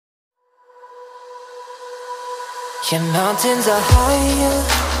Yeah, mountains are high,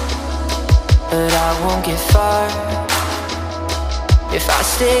 but I won't get far if I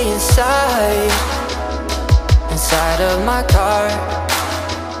stay inside of my car.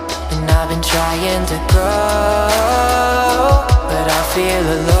 And I've been trying to grow, but I feel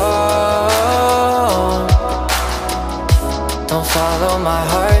alone. Don't follow my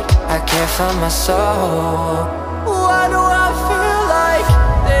heart, I care for my soul. Why do I feel like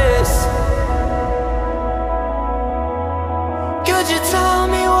this? Could you tell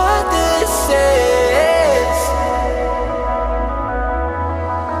me what this is?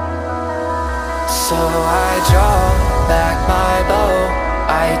 So I draw back my bow,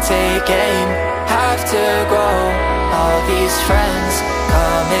 I take aim, have to grow. All these friends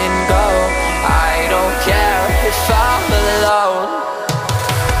come and go, I don't care if I'm alone.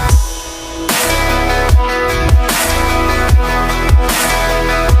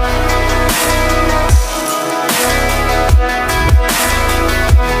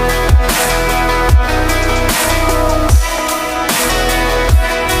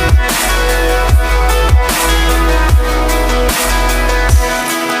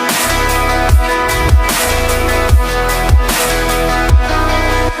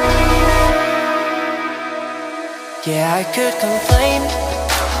 Yeah, I could complain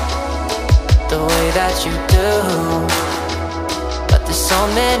the way that you do, but there's so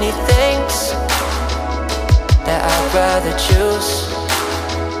many things that I'd rather choose.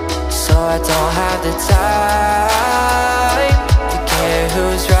 So I don't have the time to care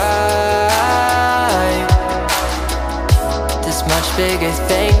who's right. There's much bigger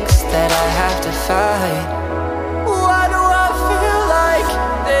things that I have to fight. Why do I feel like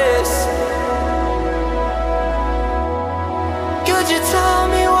this? Could you tell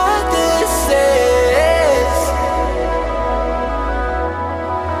me what this is?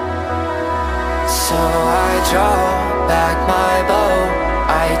 So I draw back my bow,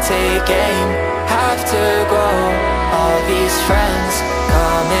 I take aim, have to grow. All these friends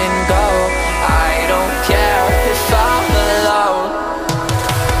come and go.